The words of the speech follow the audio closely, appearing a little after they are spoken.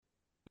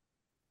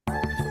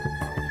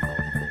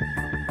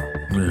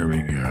There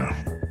we go.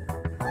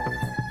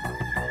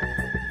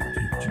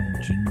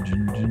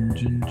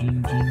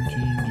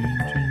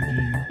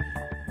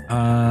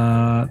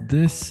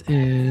 This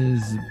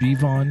is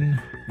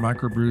Bevon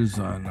Microbrews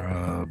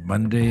on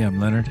Monday. I'm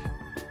Leonard.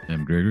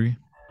 I'm Gregory.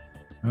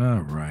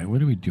 All right,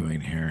 what are we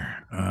doing here?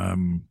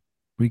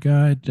 We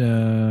got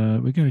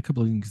a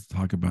couple of things to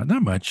talk about.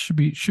 Not much.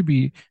 Should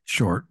be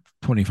short,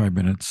 25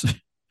 minutes.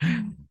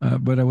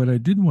 But what I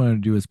did want to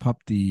do is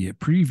pop the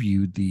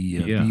preview the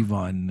Yeah.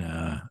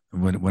 Bevon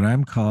what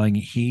I'm calling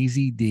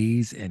Hazy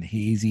Days and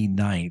Hazy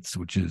Nights,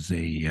 which is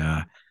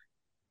a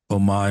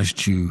homage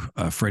to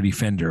Freddie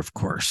Fender, of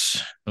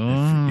course.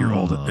 If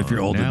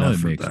you're old Now enough it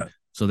for makes that.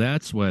 so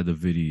that's why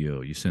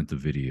you sent the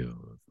video of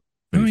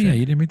Oh Freddie yeah, you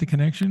Fender. didn't make the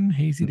connection.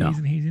 Hazy Days No,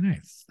 and Hazy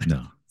Nights.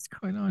 no. What's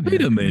going on Wait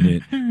here? a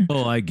minute.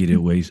 Oh, I get it.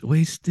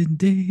 Wasted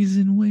days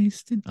and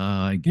wasted.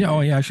 I get Yeah. Oh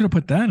it. yeah, I should have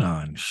put that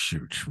on.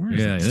 Shoot, where is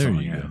Yeah, that there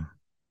song you at? go.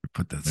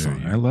 Put that There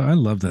song. you go. I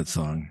love that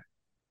song.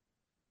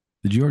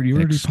 Did you already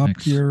popped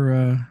Tex-Mex. your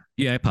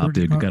Yeah, I you popped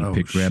already it. popped? Got a Oh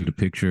grabbed a shoot.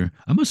 picture.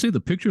 I must say the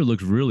picture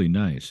looks really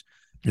nice.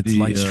 It's The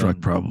light struck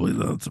probably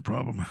though. It's a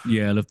problem.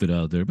 Yeah, I left it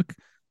out there, but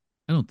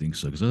I don't think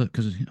so because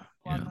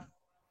yeah,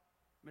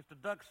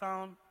 Mr. Duck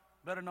Sound,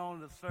 better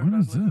known as Sir What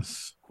is Douglas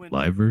this? Quinton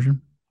live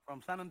version.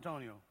 from San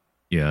Antonio.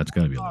 Yeah, it's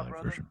got to be a Oh, live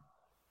brother. version.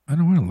 I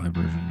don't want a live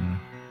version.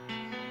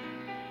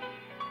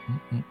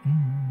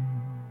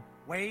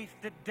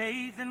 Wasted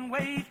days and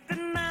wasted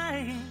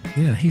nights.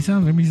 Yeah, he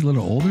sounds maybe he's a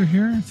little older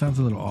here. It sounds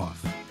a little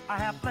off. I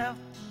have left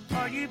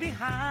for you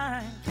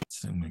behind.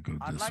 So I'm gonna go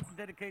I'd this like one. to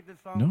dedicate this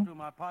song No? to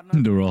my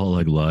partner. They're all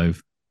like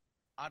live.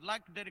 I'd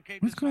like to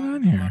dedicate What's this going song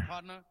on to my here?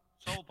 partner,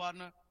 soul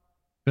partner,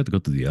 I have to go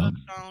to the Duck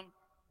album. Sound,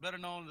 better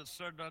known as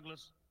Sir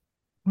Douglas.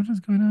 What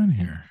is going on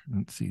here?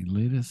 Let's see.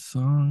 Latest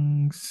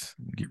songs.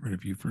 Get rid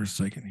of you for a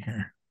second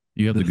here.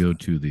 You have to go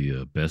to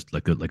the best,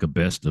 like a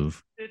best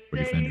of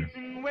Freddie Fender.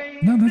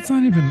 No, that's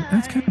not even.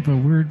 That's kind of a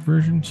weird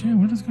version too.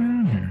 What is going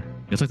on here?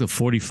 It's like the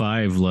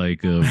 45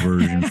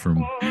 version from.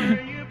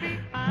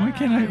 Why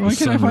can't I? Why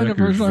can't I Sun find a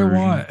Records version I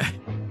want? I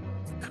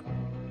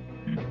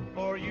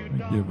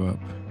I give up.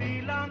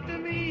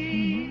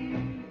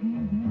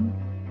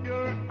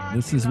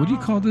 This is what do you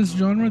call this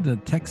genre? The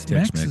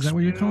Tex-Mex? Tex-Mex. Is that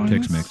what you're calling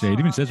Tex-Mex. this? Yeah, it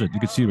even says it. You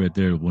can see right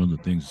there. One of the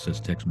things that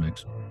says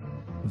Tex-Mex.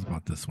 What's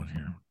about this one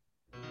here?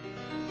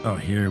 Oh,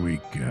 here we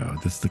go.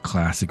 This is the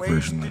classic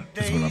version.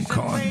 Is what I'm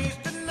calling.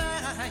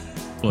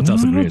 Well, it's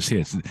also the greatest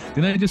hits.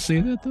 Didn't I just say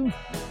that though?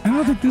 I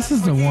don't think this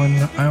is the one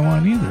I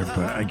want either.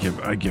 But I give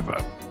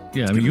up.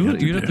 Yeah, I It's mean, gonna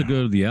you'd have do. to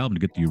go to the album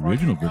to get the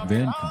original, but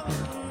then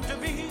compare.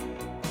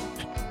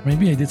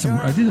 Maybe I did some.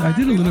 I did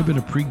a little bit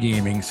of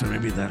pre-gaming, so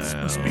maybe that's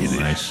supposed to be Oh,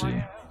 the. I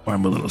see. Or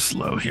I'm a little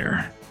slow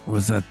here.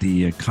 Was at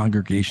the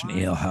Congregation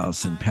Ale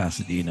House in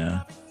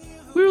Pasadena,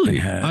 Really?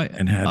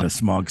 and had a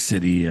Smog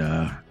City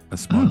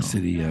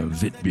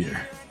Vit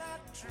beer.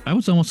 I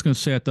was almost going to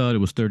say I thought it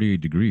was 38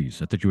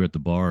 degrees. I thought you were at the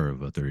bar of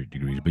 38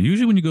 degrees. But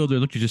usually when you go there,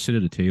 don't you just sit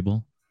at a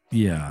table?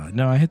 Yeah,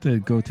 no, I had to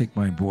go take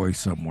my boy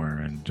somewhere,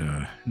 and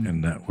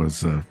that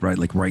was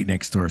right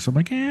next door. So I'm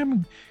like, hey,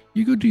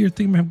 you go do your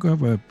thing, man. Go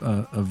have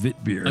a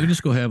Vit beer. I can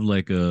just go have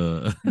like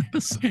a.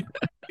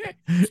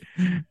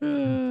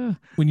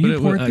 When you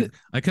poured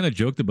I kind of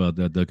joked about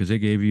that though, because they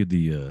gave you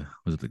the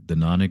was it the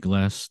Nonic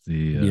glass?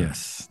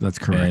 yes, that's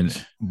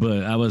correct.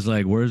 But I was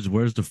like, where's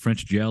the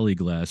French jelly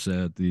glass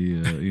at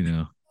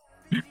the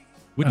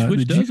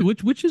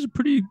which is a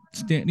pretty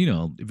if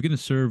you're gonna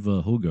serve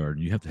Hogarden,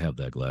 you have to have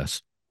that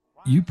glass.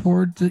 You've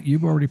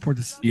already poured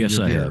this. Yes,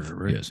 your I beer, have.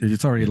 Right? Yes.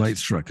 It's already Yes. light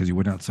struck because you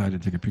went outside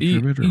and took a picture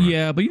of it. Or what?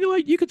 Yeah, but you know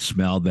what? You could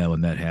smell that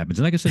when that happens.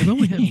 And like I said, I've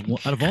only had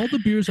out of all the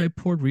beers I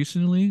poured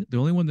recently, the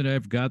only one that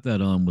I've got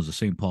that on was the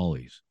St.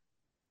 Pauli's.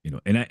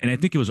 And I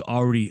think it was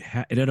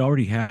it had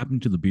already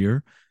happened to the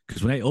beer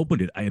because when I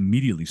opened it, I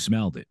immediately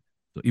smelled it.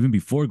 So even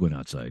before going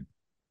outside.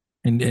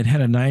 And it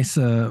had a nice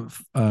head of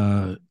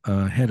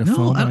No,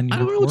 foam I on don't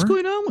your know what's pour?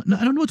 going on.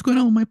 I don't know what's going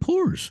on with my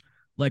pores.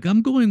 Like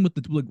I'm going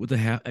with the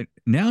half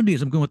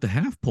nowadays. I'm going with the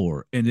half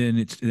pour, and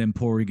then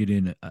pouring it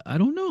in. I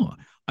don't know.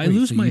 I Wait,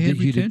 lose so my you head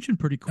did- you did- retention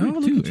pretty Oh, quick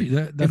look too. at you.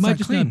 It That's might not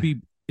just clean. not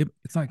be.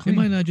 It's not It clean.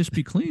 might not just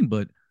be clean,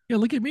 but Yeah,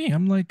 look at me.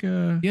 I'm like,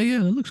 yeah,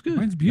 that looks good.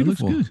 Mine's That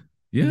beautiful. looks good.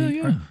 Yeah, And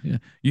you- yeah.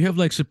 You have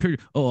like superior.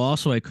 Oh,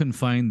 also I couldn't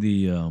find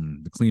the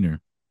cleaner.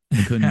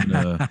 I couldn't.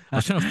 I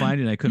was trying to find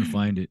it. And I couldn't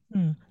find it.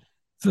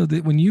 So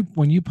that when you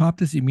pop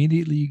this,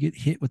 immediately you get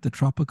hit with the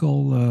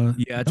tropical.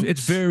 Yeah, it's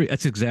notes? very.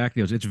 That's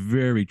exactly. It's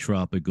very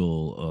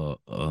tropical.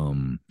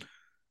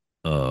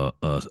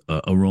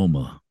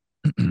 Aroma.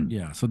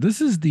 Yeah. So this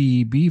is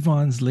the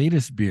Bevon's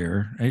latest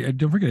beer. I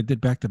don't forget I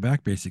did back to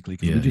back basically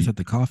because Yeah, we just had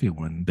the coffee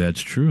one. That's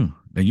true.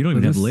 And you don't But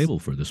even have a this- label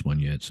for this one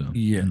yet. So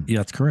Yeah,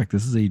 that's correct.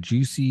 This is a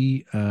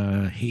juicy,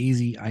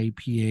 hazy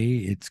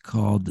IPA. It's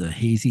called the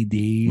Hazy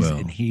Days Well.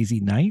 and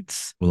Hazy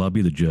Nights. Well, I'll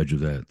be the judge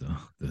of that, though.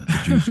 The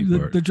juicy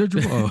part. the judge.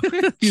 Oh.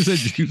 He said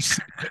juice.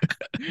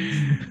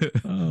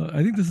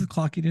 I think this is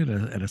clocking in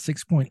at a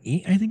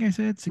 6.8. I think I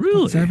said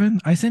Really? 6.7.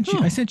 I sent you.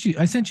 Oh.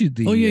 I sent you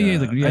the. Oh, yeah,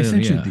 yeah, I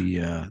sent yeah.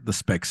 you the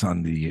specs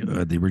on the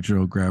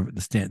original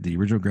gravity, the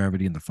original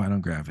gravity, and the final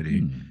gravity.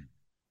 Hmm.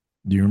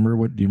 Do you remember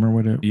what? Do you remember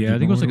what it? Do Yeah, you I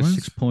think it remember was what like it a was?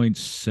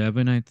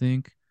 6.7, I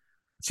think.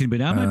 See,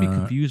 but I might be Uh,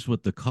 confused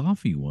with the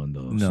coffee one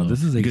though. no, So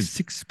this is a because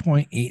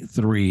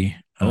 6.83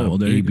 oh,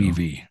 there you go.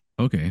 ABV.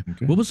 Okay.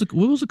 Okay. What was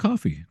the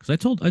coffee? Because I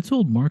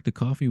told Mark the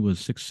coffee was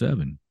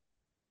 6.7.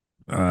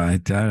 I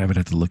would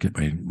have to look at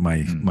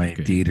my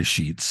Okay. data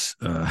sheets,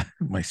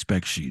 my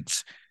spec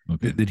sheets.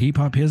 Okay. Did he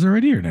pop his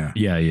already or no?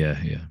 Yeah,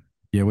 yeah, yeah.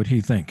 Yeah, what do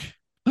you think?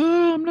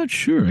 I'm not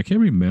sure. I can't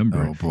remember.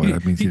 Oh boy, He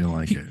that means he he didn't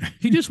like he it.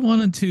 he just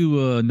wanted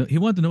to he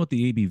wanted to know what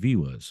the ABV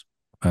was.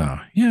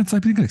 Oh yeah, it's I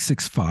think like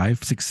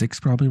 6.5,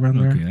 6.6 probably around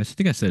there. Okay, I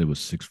think I said it was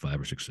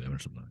 6.5 or 6.7 or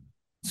something.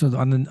 So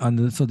on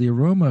the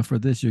aroma for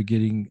this, you're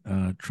getting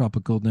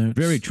tropical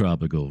Very notes.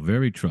 tropical,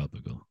 very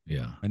tropical.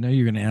 Yeah. I know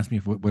you're going to ask me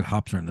if, what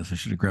hops are in this. I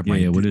should have grabbed Yeah,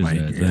 yeah. What is my.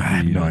 that? Is I that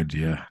have the no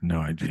idea, no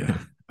idea.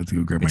 Let's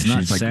go grab my it's not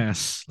sheets. Like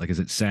sass. Like is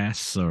it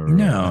sass or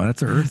no,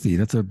 that's a earthy.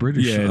 That's a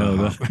British yeah, no,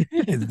 hop. no.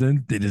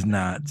 It is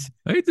not.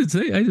 I hate to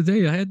say, I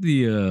had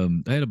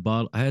the I had a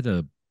bottle,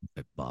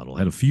 I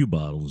had a few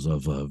bottles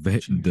of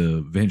Jeez.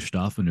 the Van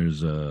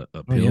Staffener's Oh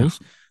yeah, pills.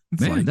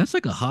 it's Man, like that's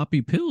like a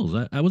hoppy pills.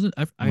 I wasn't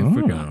I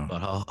forgot oh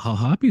about how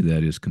hoppy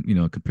that is.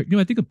 Compared,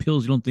 I think of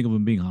pills you don't think of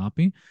them being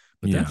hoppy,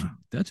 but yeah.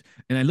 that's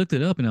and I looked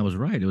it up and I was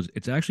right.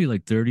 It's actually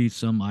like 30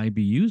 some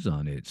IBUs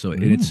on it. So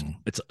and Mm.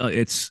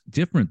 it's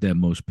different than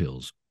most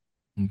pills.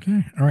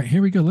 Okay, all right.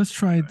 Here we go. Let's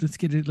try. Let's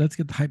get it. Let's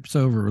get the hypes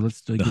over.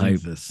 Let's The get into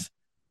hype. this.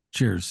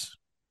 Cheers.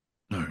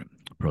 All right,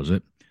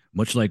 Prosit.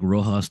 Much like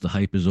Rojas, the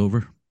hype is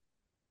over.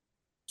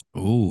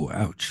 Oh,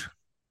 ouch.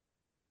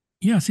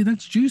 Yeah, see,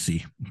 that's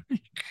juicy.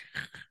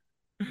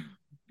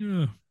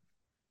 Yeah.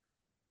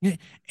 Yeah,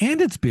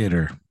 and it's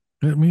bitter.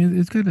 I mean,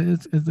 it's good.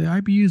 It's the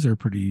IBUs are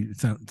pretty.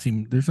 It's not,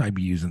 seem there's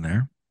IBUs in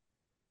there.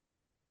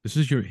 This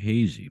is your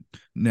hazy.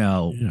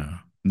 Now, Yeah.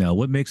 now,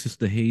 what makes this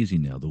the hazy?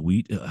 Now, the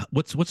wheat.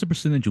 What's the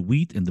percentage of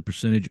wheat and the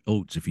percentage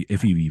oats, if you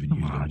even Come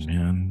use on, those?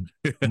 man.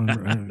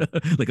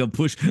 Like I'm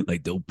push,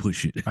 like don't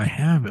push it. I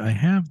have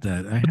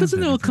that. I But have doesn't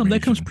that that all come?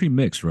 That comes information.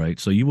 pre-mixed, right?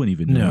 So you wouldn't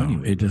even know No,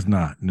 anyway, it does right?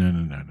 not. No, no,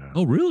 no, no.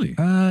 Oh, really?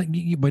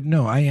 But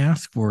no, I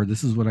asked for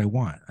this is what I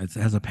want. It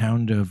has a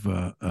pound of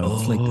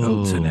flaked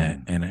oats in it,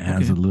 Oh, and it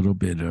has a okay. little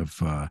bit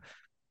of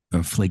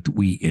flaked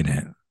wheat in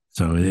it.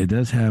 So it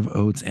does have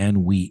oats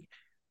and wheat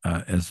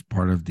as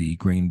part of the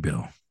grain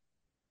bill.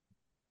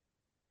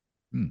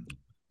 Hmm.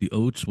 The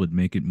oats would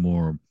make it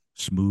more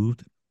smooth.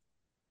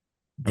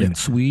 I mean, And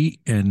sweet,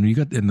 and you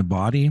got in the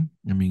body.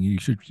 I mean, you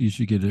should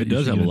get a it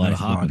does have a a lot of nice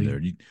hop in body. there.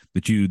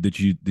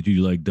 Did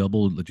you like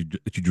double? Did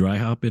you dry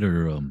hop it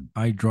or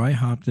I dry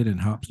hopped it and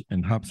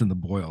hops in the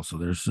boil, so Oh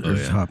there's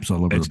yeah, hops all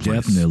over the it's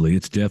place.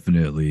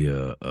 definitely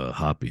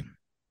hoppy.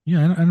 Yeah,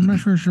 and I'm not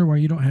sure why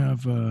you don't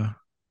have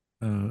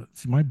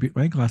see my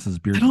glass is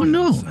beer I don't clean,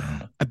 know,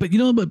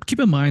 so but keep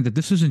in mind that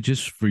this isn't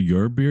just for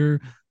your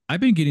beer. I've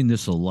been getting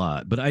this a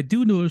lot, but I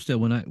do notice that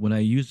when I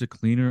use the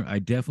cleaner, I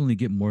definitely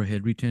get more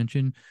head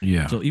retention.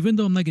 yeah, So even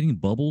though I'm not getting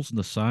bubbles on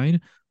the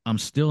side, I'm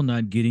still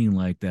not getting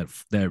like that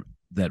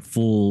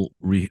full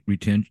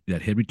retention,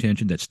 that head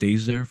retention that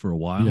stays there for a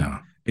while. yeah.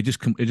 It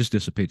just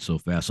dissipates so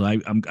fast. So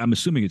I'm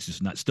assuming it's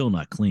just not still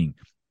not clean.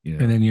 You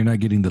And know. then you're not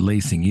getting the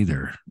lacing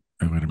either,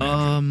 I would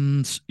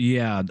imagine.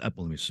 Yeah. Let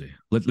me see.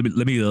 Let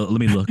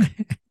me look.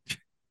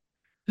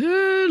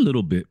 A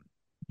little bit.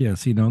 Yeah,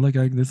 see, no, like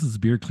this is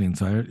beer clean,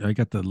 so I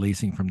got the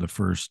lacing from the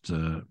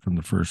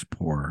first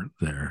pour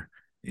there.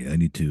 Yeah, I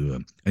need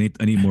to. I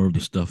need more of the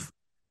stuff.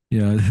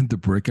 Yeah, the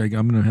brick. I'm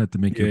gonna have to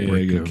make Yeah, a yeah,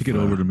 brick yeah. Kick of it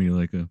over to me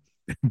like a.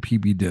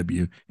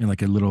 PBW in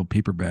like a little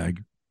paper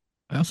bag.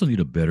 I also need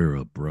a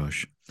better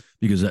brush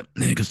because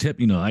because tip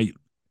I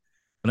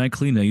when I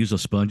clean I use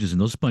those sponges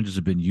and those sponges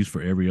have been used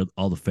for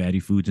all the fatty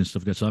foods and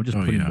stuff like that. So I'm just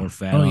Oh putting yeah. more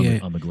fat Oh on yeah.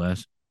 the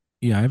glass.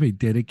 Yeah, I have a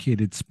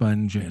dedicated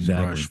sponge and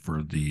brush Exactly.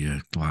 for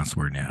the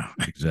glassware now.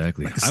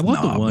 Exactly. Like a I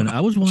want the snob. one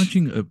I was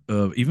watching.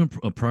 Even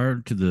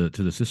prior to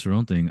the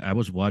Cicerone thing, I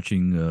was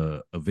watching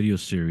a video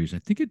series. I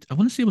think I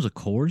want to say it was a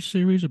Coors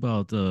series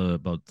about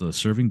the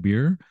serving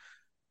beer,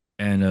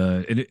 and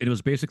it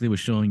was basically was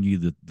showing you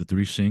the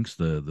three sinks,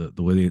 the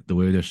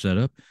way they're set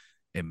up.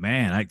 And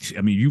man,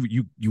 I mean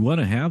you want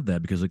to have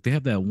that because like they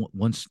have that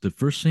once the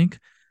first sink,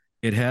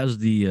 it has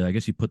the I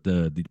guess you put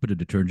a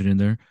detergent in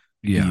there,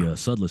 the Yeah.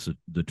 sudsless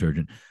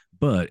detergent,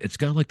 but it's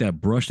got like that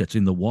brush that's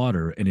in the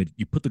water, and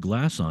you put the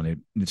glass on it,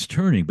 and it's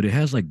turning, but it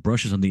has like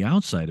brushes on the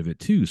outside of it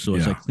too, so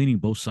it's like Yeah. cleaning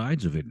both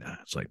sides of it.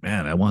 It's like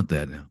man, I want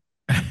that now.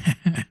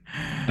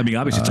 I mean,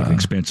 obviously it's like an uh,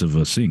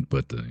 expensive sink,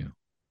 but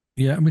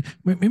yeah, I mean,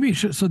 maybe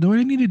so. Do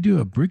I need to do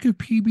a brick of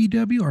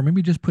PBW, or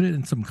maybe just put it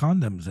in some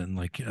condoms and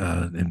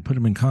and put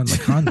them in like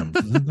condoms?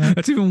 Isn't that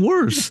that's even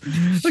worse.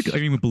 Like I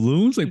mean, with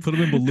balloons, like put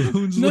them in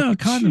balloons. no Like,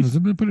 condoms? jeez.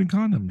 I'm gonna put in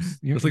condoms.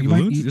 It's like You might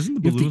balloons. eat. Isn't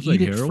the You have to balloons like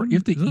eat it. You heroin?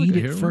 have to Isn't that eat like a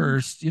it heroin?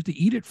 first. You have to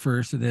eat it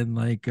first, and then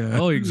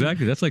Oh,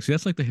 exactly. That's like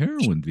the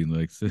heroin being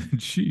like,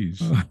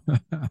 jeez.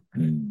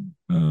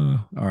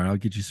 all right, I'll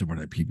get you some more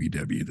of that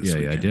PBW this Yeah,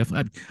 yeah. I weekend.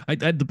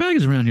 definitely. The bag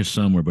is around here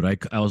somewhere, but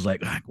I was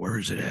like, where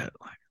is it at?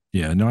 Like,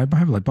 Yeah, no, I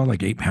bought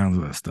like 8 pounds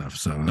of that stuff,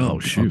 so Oh I'll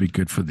be shoot.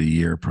 good for the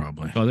year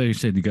probably. Oh, there you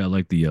said you got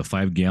like the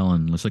 5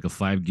 gallon. Looks like a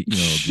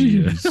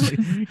Jeez,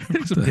 like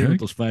what some the paper with heck?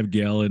 those 5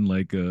 gallon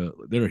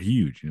they're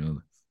huge.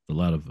 A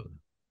lot of.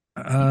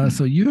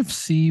 So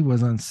UFC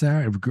was on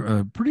Saturday.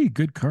 A pretty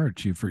good card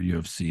too for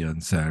UFC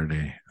on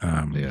Saturday.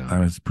 Yeah. I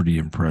was pretty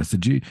impressed.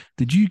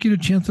 Did you get a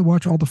chance to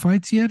watch all the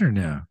fights yet or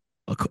no?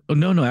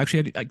 No, no,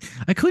 actually,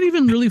 I couldn't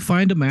even really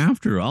find them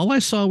after. All I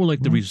saw were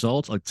like the What?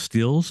 results, like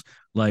stills.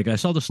 Like I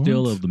saw the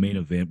still What? of the main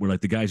event where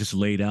like the guy's just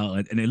laid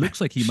out, and it looks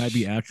like he might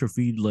be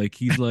atrophied. Like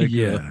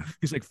Yeah,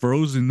 he's like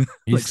frozen,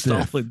 he's like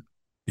stiff. solid.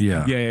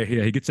 Yeah, Yeah.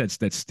 He gets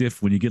that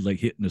stiff when you get like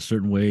hit in a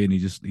certain way, and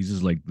he's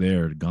just like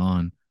there,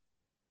 gone.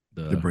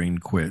 the The brain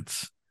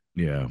quits.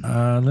 Yeah,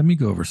 Let me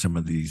go over some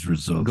of these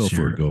results go for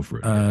it, here. go for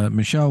it. Yeah.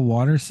 Michelle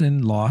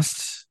Watterson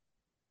lost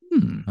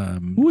Hmm.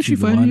 Who was to she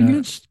fighting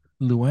against?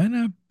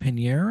 Luana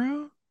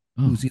Pinheiro,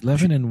 Oh, who's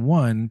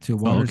 11-1 to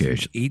okay.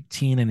 Watterson's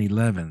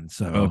 18-11.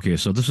 So Okay,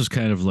 so this is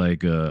kind of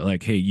like,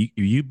 hey,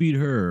 you beat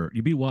her,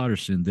 you beat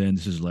Watterson, then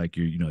this is like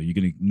you're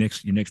gonna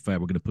your next fight,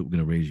 we're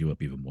gonna raise you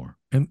up even more.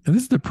 and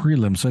this is the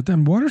prelim. So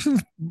then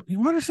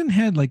Watterson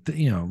had like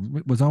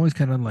was always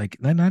kind of like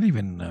not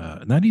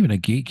even a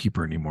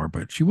gatekeeper anymore,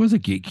 but she was a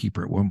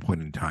gatekeeper at one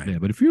point in Yeah, time.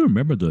 but if you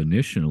remember the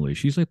initially,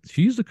 she's the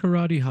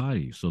karate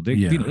hottie, so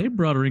Yeah. they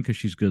brought her in because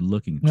she's good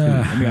looking too.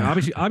 I mean,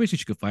 obviously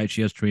she could fight.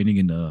 She has training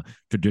in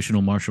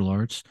traditional martial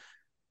arts.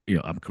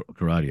 I'm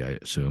karate, I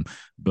assume,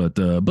 but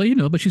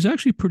she's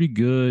actually pretty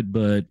good.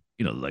 But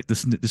like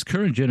this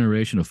current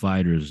generation of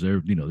fighters, they're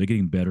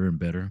getting better and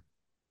better.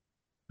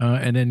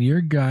 And then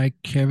your guy, Oh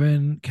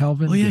Calvin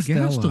yeah,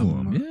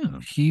 Gastelum, Gastelum, yeah,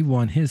 he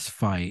won his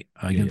fight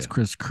yeah. against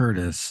Chris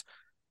Curtis.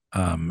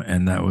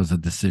 And that was a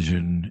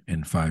decision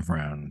in 5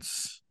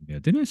 rounds. Yeah,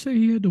 didn't I say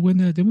he had to win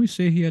that? Didn't we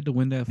say he had to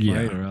win that fight,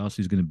 Yeah. or else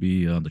he's going to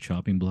be on the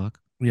chopping block?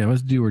 Yeah, it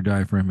was do or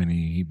die for him, and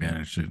he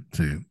managed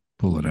to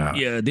pull it out.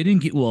 Yeah, they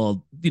didn't get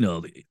well.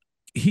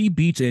 He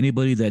beats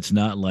anybody that's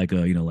not like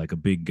like a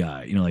big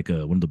guy. Like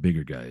one of the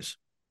bigger guys.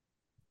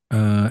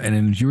 And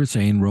then as you were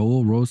saying,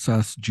 Raul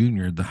Rosas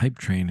Jr., the hype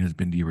train has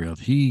been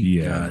derailed.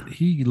 Yeah,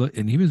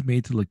 And he was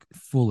made to look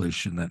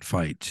foolish in that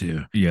fight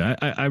too. yeah.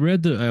 I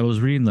was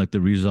reading like the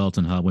results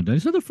and how it went down. He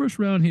said the first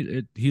round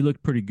he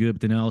looked pretty good,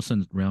 but then all of a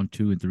sudden round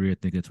 2 and 3, I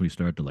think that's when he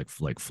started to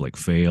like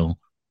fail.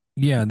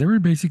 Yeah, they were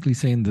basically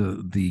saying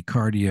the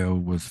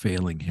cardio was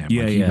failing him.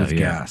 Yeah, Like he yeah, was yeah.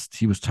 gassed.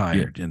 He was Yeah,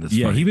 tired in this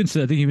yeah. fight. I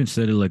think he even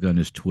said it like on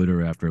his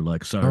Twitter after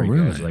like, Oh, sorry guys,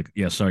 really? like,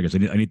 yeah, sorry guys, I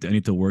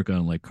need to work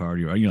on like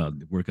cardio,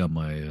 or, work on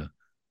my.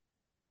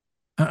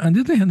 On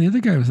the other hand, the other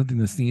guy was something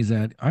to sneeze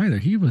at either.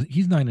 He's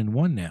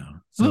 9-1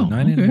 now, so Oh,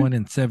 nine and okay. one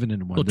and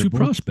 7-1. Well, They're two both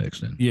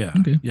prospects then. yeah,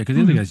 Okay, yeah. Because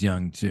the other okay. guy's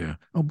young too.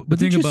 Oh, but The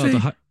thing did you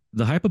about say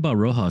the hype about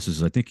Rojas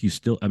is I think he's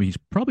still. I mean, he's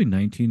probably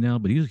 19 now,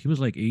 but he was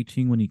like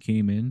 18 when he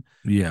came in.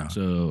 yeah?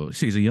 So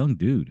see, he's a young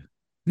dude.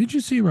 Did you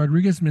see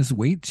Rodriguez miss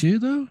weight too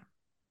though?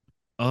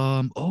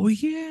 Oh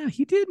yeah,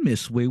 he did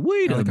miss weight.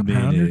 Wait a Like a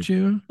pound or minute.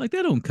 two. Like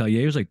that don't cut.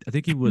 Yeah, he was like I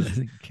think he I was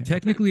think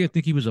technically I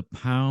think he was a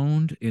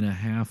pound and a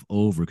half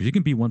over because you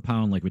can be 1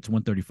 pound like if it's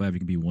 135, you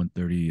can be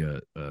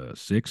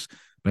 136.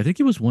 But I think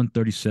he was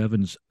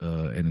 137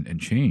 and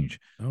change.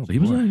 Oh So he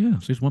was boy. yeah,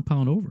 so he's 1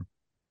 pound over.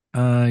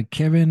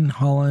 Kevin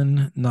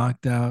Holland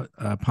knocked out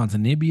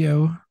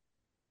Ponzinibbio.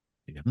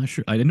 Yeah, I'm not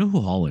sure. I didn't know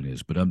who Holland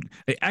is, but I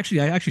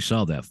actually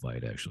saw that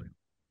fight actually.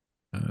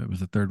 It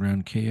was a third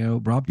round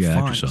KO.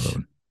 Yeah, I actually saw that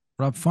one.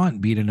 Rob Font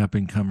beat an up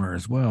and comer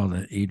as well,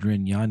 the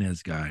Adrian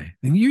Yanez guy.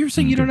 And you're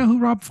saying you don't Okay. know who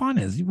Rob Font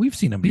is? We've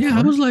seen him Yeah, before.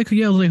 I was like,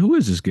 who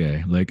is this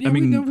guy? Like, Yeah, I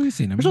mean, we've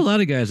seen there's a him. lot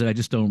of guys that I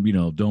just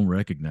don't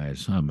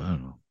recognize. I don't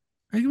know.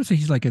 I would say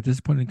he's like at this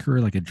point in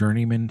career, like a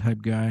journeyman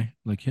type guy.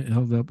 Like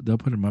they'll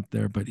put him up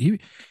there, but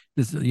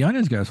this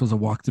Yanez guy was supposed to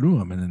walk through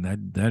him, and then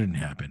that didn't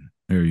happen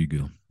There you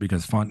go.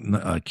 because Font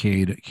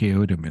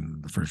KO'd him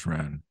in the first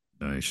round.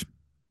 Nice.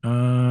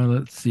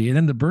 Let's see, and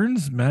then the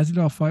Burns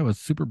Masvidal fight was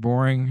super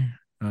boring.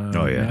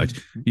 Oh yeah, I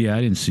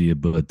didn't see it,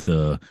 but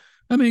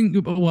I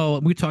mean, well,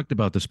 we talked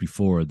about this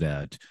before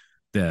that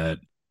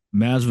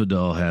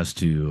Masvidal has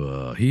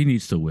to he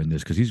needs to win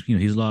this because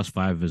he's lost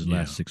 5 of his Yeah.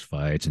 last 6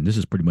 fights, and this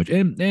is pretty much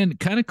and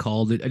kind of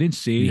called it. I didn't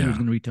say he was Yeah.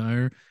 going to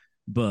retire,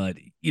 but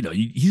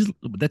he's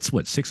that's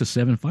what 6 or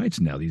 7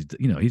 fights now. He's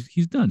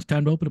done. It's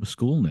time to open up a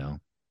school now.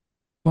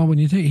 Well, when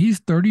you take he's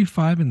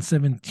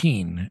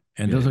 35-17,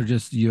 and those Yeah. are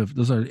just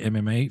those are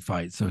MMA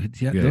fights. So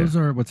Yeah. those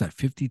are what's that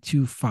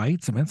 52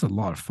 fights? I mean, that's a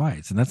lot of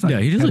fights, and that's not Yeah,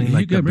 he just counting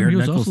like the bare he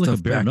was knuckle also like a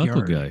stuff bare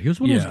knuckle backyard. guy. He was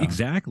one of those Yeah,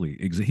 exactly.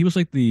 He was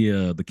like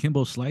the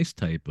Kimbo Slice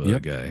type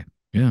Yep. guy.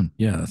 Yeah.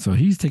 yeah. So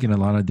he's taken a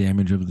lot of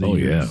damage over the Oh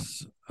yeah.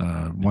 years.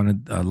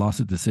 Lost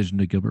a decision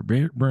to Gilbert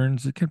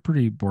Burns. A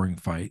pretty boring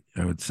fight,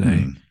 I would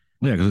say. Hmm.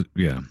 Yeah.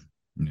 Yeah.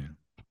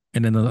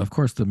 And then of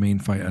course the main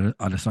fight,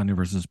 Adesanya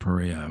versus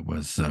Pereira,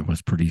 was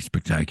pretty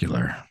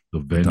spectacular. The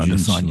With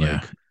vengeance,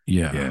 Adesanya. like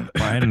Yeah, yeah.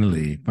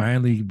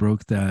 finally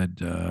broke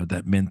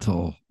that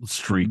mental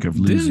streak of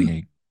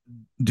losing.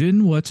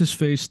 Didn't what's his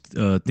face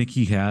think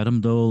he had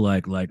him though?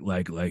 Like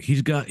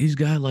he's got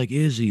like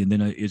Izzy, and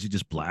then Izzy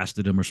just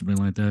blasted him or something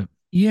like that.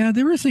 Yeah,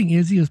 they were saying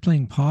Izzy was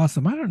playing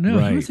possum. I don't know.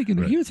 Right,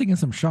 right. He was taking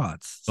some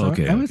shots. So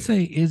Okay, I would okay.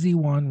 say Izzy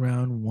won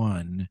round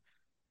one.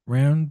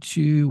 Round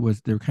two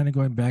was they were kind of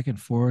going back and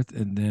forth,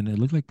 and then it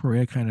looked like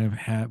Perea kind of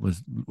had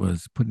was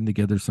putting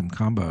together some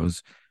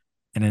combos,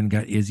 and then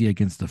got Izzy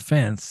against the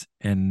fence.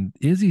 And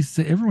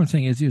everyone's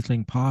saying Izzy was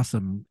playing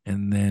possum,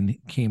 and then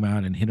came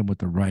out and hit him with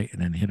the right, and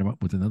then hit him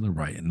up with another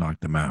right and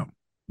knocked him out.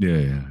 Yeah,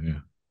 yeah, yeah.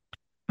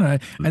 I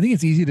think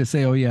it's easy to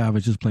say, "Oh yeah, I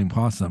was just playing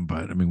possum,"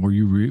 but I mean, were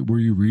you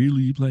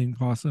really playing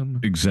possum?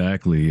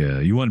 Exactly. Yeah.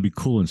 You want to be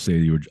cool and say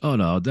you were. Oh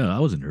no, no, I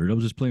wasn't hurt. I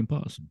was just playing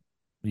possum.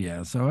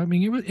 Yeah, so I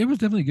mean, it was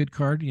definitely a good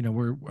card.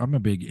 I'm a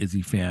big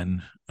Izzy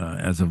fan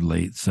as of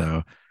late,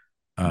 so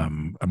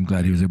I'm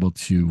glad he was able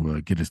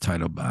to get his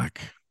title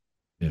back.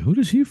 Yeah. Who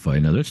does he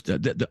fight now?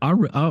 I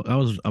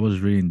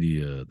was reading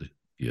the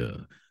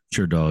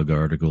Sure Dog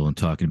article and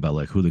talking about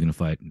like who they're gonna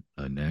fight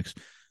next.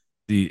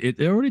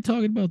 They're already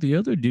talking about the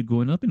other dude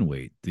going up in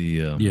weight.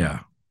 Yeah,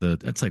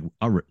 That's like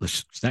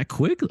is that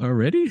quick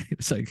already?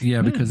 It's like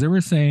yeah, because man. they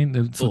were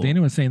saying so Oh,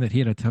 Dana was saying that he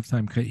had a tough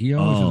time cut. He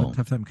always has a oh,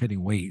 tough time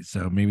cutting weight.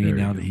 So maybe there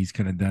you now that go. he's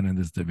kind of done in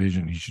this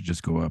division, he should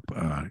just go up.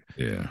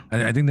 Yeah.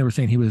 I think they were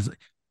saying he was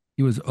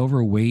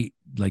overweight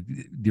like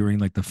during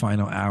like the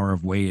final hour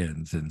of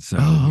weigh-ins, and so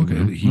Oh,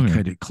 okay, he okay.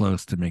 cut it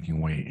close to making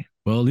weight.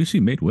 Well, at least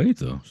he made weight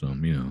though, so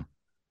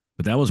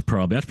But that's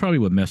probably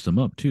what messed him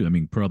up too. I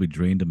mean, probably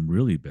drained him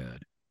really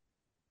bad.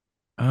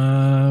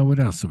 What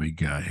else do we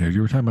got here?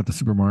 You were talking about the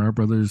Super Mario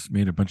Brothers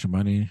made a bunch of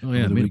money Oh over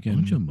yeah, the made a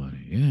bunch of weekend.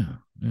 money. Yeah,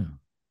 yeah.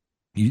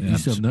 You Yeah,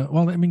 still know?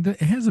 Well, I mean, it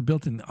has a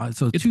built-in.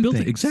 So it's two built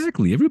things.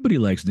 exactly. Everybody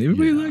Yeah,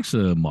 likes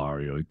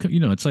Mario.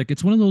 It's like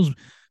it's one of those.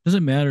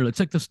 Doesn't matter. It's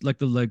like this, like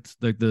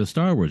the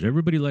Star Wars.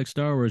 Everybody likes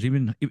Star Wars.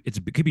 Even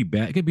it could be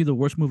bad. It could be the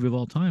worst movie of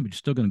all time, but you're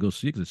still gonna go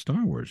see it because it's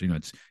Star Wars.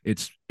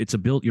 It's a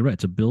built. You're right.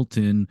 It's a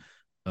built-in.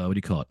 What do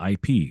you call it?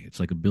 IP. It's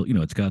like a built.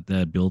 It's got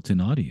that built-in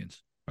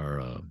audience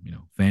or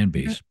fan yeah.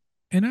 base.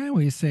 And I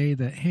always say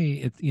that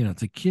hey,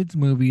 it's a kids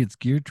movie. It's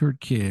geared toward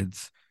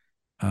kids.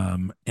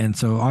 And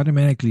so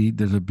automatically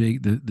there's a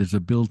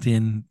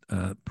built-in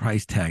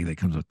price tag that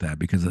comes with that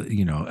because an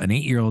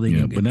 8-year-old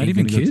Yeah, but not ain't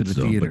even gonna go to the kids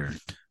though. But theater.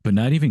 but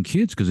not even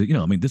kids because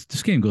I mean this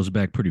game goes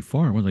back pretty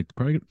far. We're like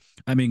probably.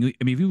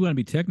 If you want to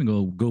be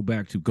technical, go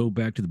back to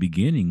the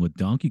beginning with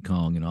Donkey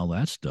Kong and all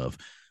that stuff.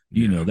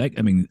 Yeah, That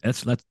I mean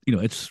that's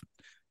it's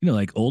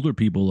like older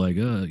people like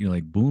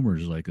like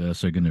boomers like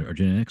us or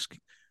Gen X.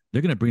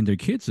 They're gonna bring their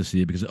kids to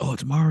see it because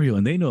it's Mario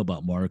and they know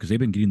about Mario because they've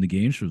been getting the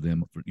games for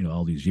them for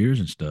all these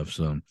years and stuff.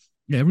 So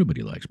yeah,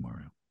 everybody likes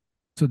Mario.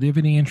 so do you have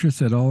any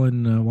interest at all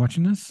in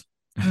watching this?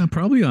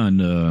 Probably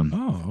on.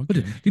 Oh, But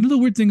okay. the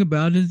weird thing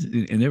about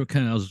it, and they were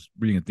I was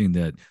reading a thing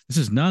that this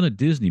is not a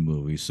Disney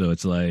movie, so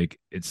it's like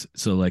I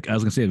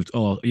was gonna say,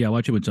 oh yeah,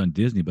 watch it when it's on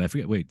Disney, but I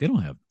forget. Wait, they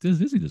don't have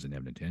Disney doesn't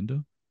have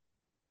Nintendo.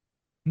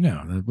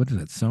 No, what is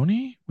it?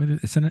 Sony?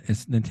 It's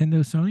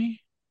Nintendo Sony?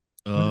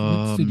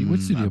 What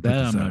studio put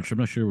That this I'm not out? sure. I'm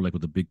not sure like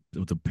what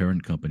the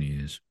parent company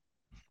is.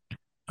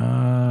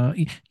 I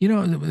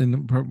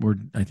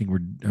think we're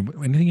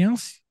anything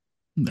else?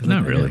 Because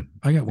Not really.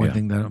 I got one Yeah.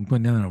 thing that I'm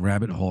going down a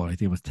rabbit hole. I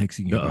think I was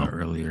texting you about Uh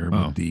earlier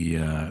oh.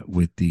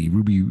 with the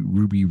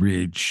Ruby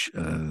Ridge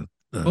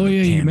Oh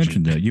yeah, you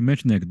mentioned tangent. that.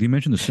 You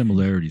mentioned the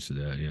similarities to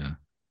that. Yeah.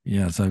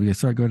 Yeah, so we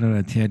started going on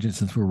a tangent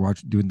since we're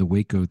watching doing the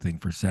Waco thing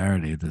for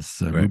Saturday.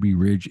 This Right. Ruby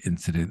Ridge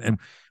incident, and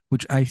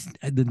which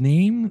the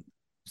name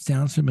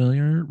sounds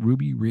familiar.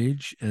 Ruby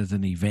Ridge as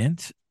an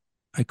event.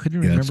 I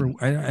couldn't Yeah. remember.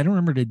 I don't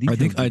remember the details I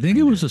think it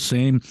behind was it. the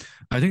same.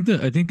 I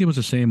think it was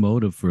the same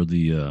motive for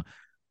the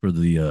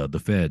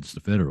feds,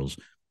 the federals.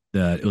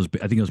 That it was.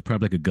 I think it was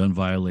probably like a gun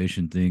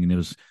violation thing, and it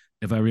was.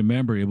 If I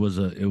remember, it was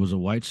a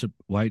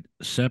white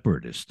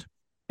separatist,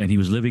 and he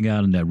was living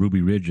out in that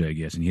Ruby Ridge, I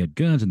guess, and he had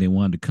guns, and they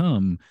wanted to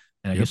come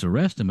and I Yep. guess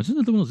arrest him. It's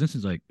another one of those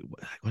instances like,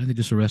 why didn't they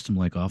just arrest him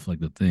like off like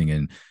the thing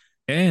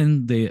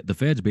and the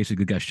feds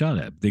basically got shot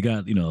at. They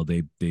got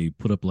they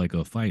put up like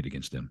a fight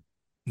against him.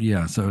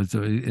 Yeah. So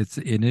it's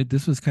in it.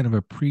 This was kind of a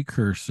Oh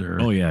precursor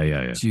yeah,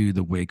 yeah, yeah, to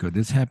the Waco.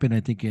 This happened, I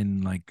think,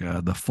 in like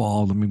the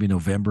fall, maybe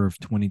November of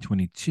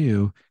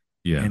 2022,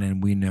 yeah. and then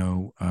we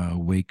know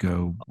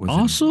Waco was in.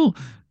 Also,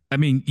 I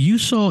mean,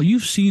 you've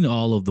seen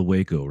all of the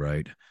Waco,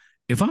 right?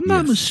 If I'm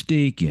not Yes.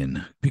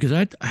 mistaken, because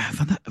if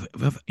I'm not,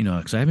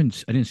 because I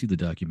didn't see the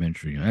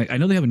documentary. I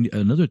know they have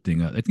another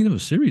thing. I think they have a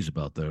series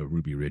about the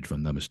Ruby Ridge, if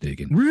I'm not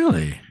mistaken.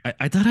 Really?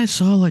 I thought I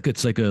saw like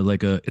it's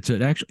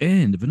an actual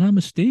end. If I'm not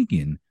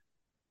mistaken,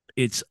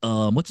 it's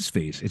what's his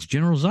face? It's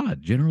General Zod.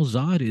 General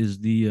Zod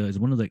is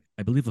one of the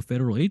I believe a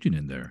federal agent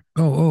in there.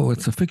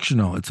 It's a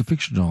fictional. It's a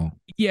fictional.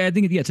 Yeah, I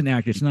think it's an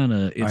actor. It's not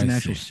it's I an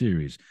actual see.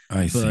 series.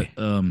 I But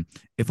see.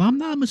 if I'm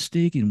not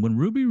mistaken, when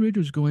Ruby Ridge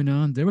was going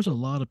on, there was a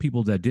lot of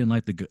people that didn't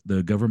like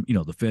the government,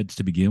 the feds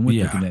to begin with,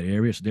 like in Yeah. that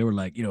area. So they were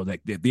like,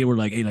 like they were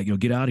like, hey, like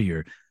get out of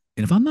here.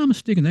 And if I'm not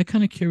mistaken, that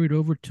kind of carried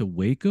over to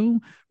Waco,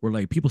 where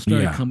like people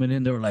started Yeah. coming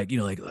in. They were like, you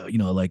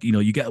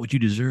got what you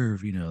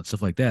deserve,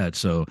 stuff like that.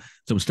 So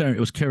it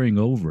was carrying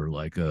over,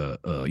 like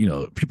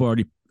people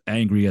already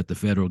angry at the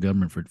federal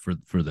government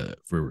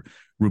for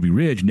Ruby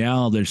Ridge.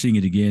 Now they're seeing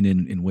it again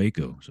in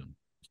Waco. So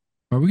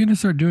Are we going to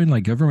start doing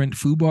like government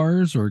food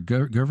bars or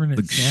government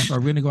Like, snap? Are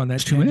we going to go on that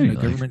it's too tangent many. of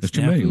Like, government that's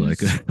too many. Like,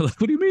 snafus? like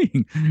what do you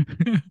mean?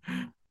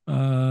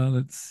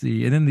 Let's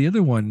see. And then the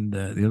other one,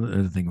 the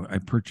other thing, I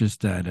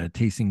purchased that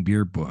tasting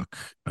beer book.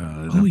 Oh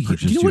I yeah, you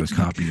purchased know you a what?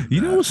 copy of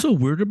You know that. what's so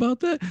weird about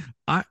that?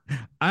 I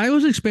I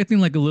was expecting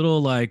like a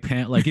little like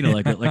like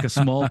like a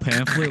small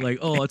pamphlet, like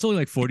oh it's only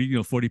like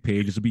 40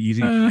 pages, it'll be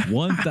easy. uh,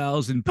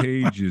 1,000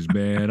 pages,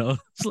 man. I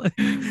was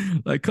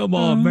like come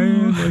on,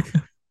 man, uh, like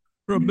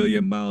we're a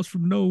million miles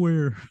from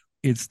nowhere.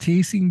 it's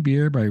Tasting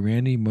Beer by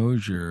Randy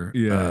Mosier.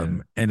 Yeah,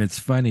 And it's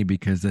funny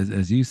because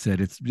as you said,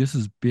 it's just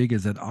as big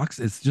as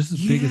it's just as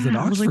big as that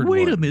yeah. I was like, Oxford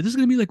wait a one. minute, this is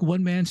gonna be like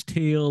one man's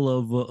tale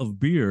of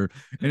beer,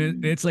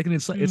 and it's like a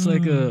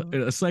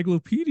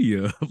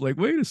encyclopedia of like,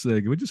 wait a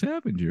second, what just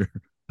happened here?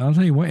 I'll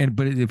tell you what,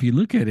 but if you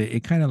look at it,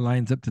 it kind of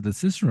lines up to the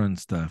Cicerone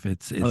stuff. Oh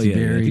It's yeah,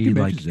 yeah. I think it very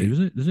mentions like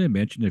it. Doesn't it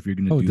mention if you're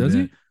gonna oh, do does that?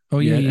 he? Oh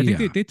yeah, Yeah, I yeah, think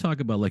yeah. they talk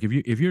about like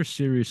if you're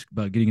serious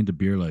about getting into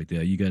beer like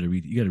that, you gotta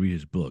read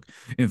his book.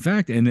 In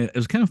fact, and it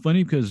was kind of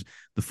funny because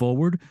the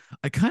forward,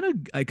 I kind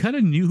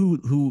of knew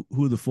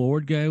who the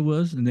forward guy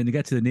was, and then it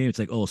got to the name. It's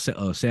like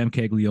Sam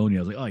Caglione. I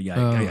was like, oh yeah,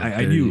 Oh, I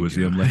there knew it you was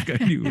go. him. Like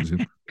I knew it was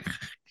him.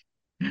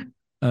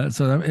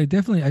 It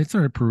definitely, I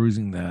started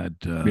perusing that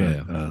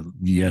Yeah,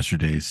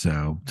 yesterday.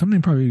 So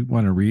something probably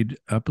want to read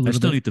up a I little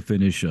still bit. need to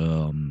finish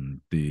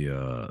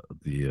the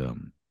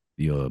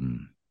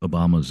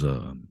Obama's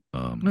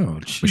Oh,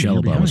 gee, Michelle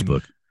you're Obama's behind.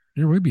 book.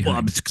 You're way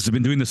Well, behind. because I've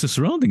been doing the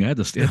Cicerone thing. I had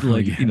to Oh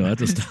like, yeah. I had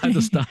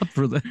to stop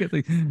for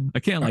that. I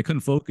can't, I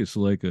couldn't focus.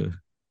 Like,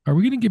 Are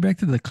we going to get back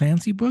to the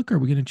Clancy book? Or are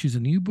we going to choose a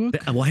new book?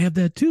 well, I have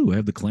that too. I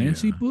have the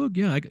Clancy Yeah. book.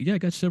 Yeah, I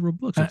got several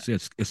books. Uh,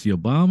 It's the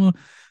Obama.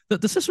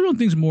 The Cicerone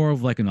thing's more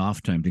of like an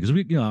off time thing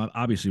because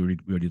obviously we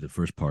already did the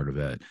first part of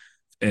that,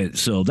 and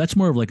so that's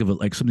more of like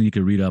something you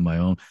can read on my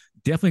own.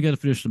 Definitely got to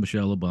finish the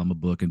Michelle Obama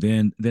book, and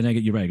then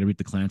you're right. I got to read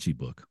the Clancy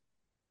book.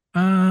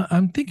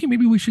 I'm thinking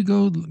maybe we should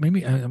go.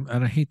 Maybe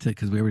I hate to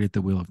because we already at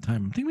the Wheel of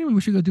Time. I'm thinking maybe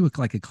we should go do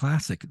like a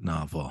classic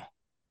novel.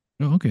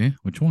 Oh, okay.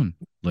 Which one?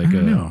 I Like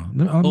don't know. oh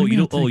Maybe I'll you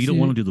text don't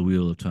want you. to do the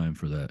Wheel of Time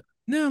for that.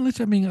 No, let's.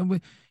 I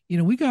mean,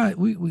 we got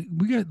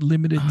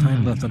limited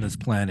time left on this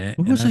planet,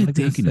 What and was I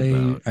thinking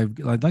about?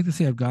 I'd like to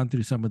say I've gone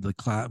through some of the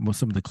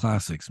some of the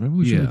classics.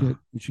 Maybe Yeah.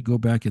 we should go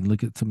back and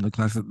look at some of the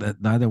classics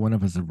that neither one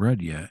of us have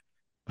read yet,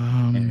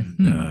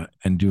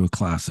 and do a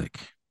classic.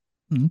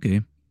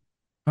 Okay.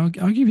 I'll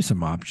give you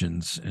some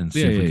options and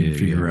see Yeah, if we can yeah.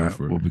 figure Go out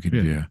for it. what we can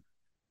Yeah. do.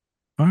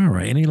 All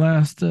right. Any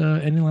last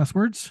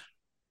words?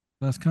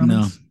 Last No,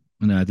 comments?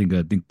 no. I think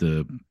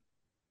the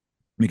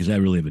because I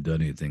really haven't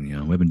done anything. I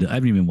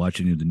haven't even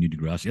watched any of the new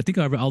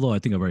Degrassi. Although I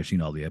think I've already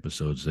seen all the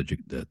episodes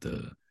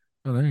that.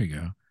 Oh, there you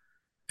go.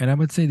 And I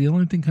would say the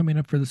only thing coming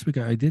up for this week,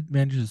 I did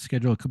manage to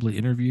schedule a couple of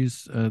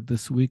interviews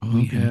this week. Oh,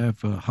 We okay.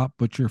 have Hot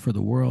Butcher for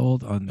the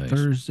World on Nice.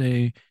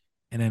 Thursday,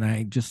 and then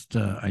I just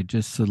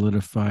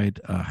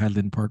solidified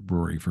Highland Park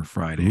Brewery for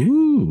Friday.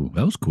 Ooh,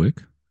 that was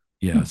quick.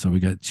 Yeah, so we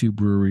got two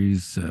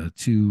breweries,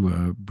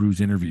 two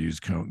brews interviews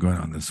going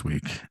on this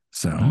week.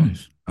 So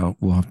Nice. I'll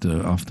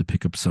have to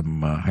pick up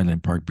some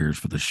Highland Park beers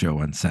for the show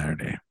on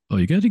Saturday. Oh,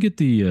 you got to get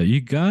the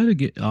you got to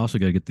get also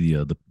got to get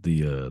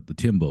the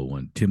Timbo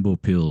one, Timbo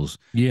Pills.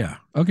 Yeah,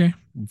 okay,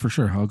 for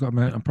sure. I'm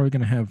probably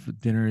gonna have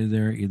dinner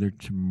there either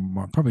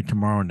tomorrow, probably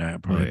tomorrow night. I'll Oh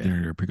probably have yeah,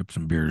 dinner or pick up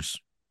some beers.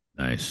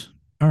 nice.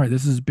 All right,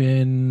 this has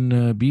been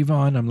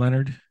Bevon. I'm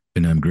Leonard,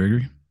 And I'm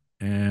Gregory.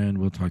 and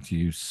we'll talk to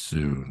you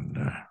soon.